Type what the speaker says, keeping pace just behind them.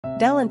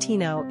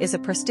Valentino is a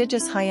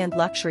prestigious high-end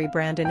luxury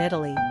brand in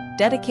Italy,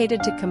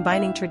 dedicated to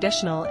combining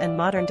traditional and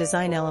modern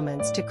design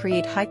elements to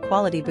create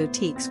high-quality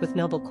boutiques with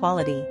noble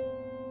quality.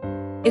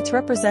 Its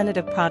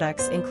representative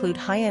products include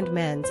high-end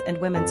men's and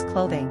women's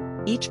clothing.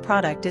 Each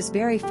product is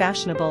very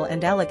fashionable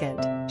and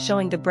elegant,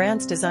 showing the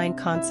brand's design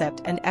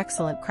concept and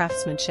excellent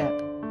craftsmanship.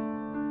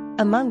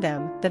 Among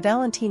them, the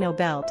Valentino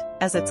belt,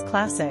 as its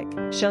classic,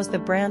 shows the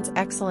brand's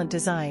excellent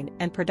design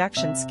and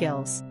production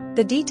skills.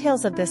 The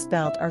details of this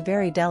belt are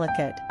very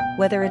delicate,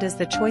 whether it is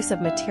the choice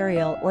of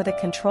material or the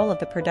control of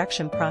the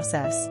production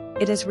process,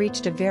 it has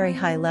reached a very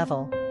high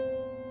level.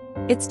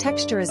 Its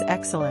texture is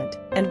excellent,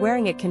 and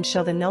wearing it can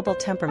show the noble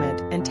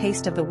temperament and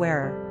taste of the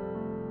wearer.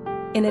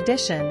 In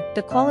addition,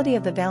 the quality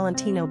of the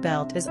Valentino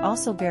belt is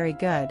also very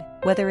good,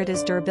 whether it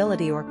is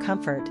durability or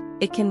comfort,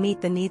 it can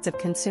meet the needs of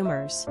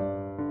consumers.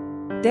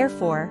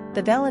 Therefore,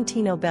 the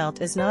Valentino belt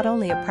is not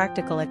only a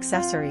practical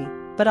accessory,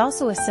 but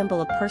also a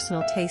symbol of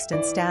personal taste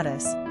and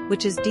status,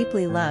 which is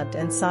deeply loved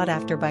and sought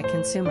after by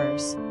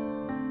consumers.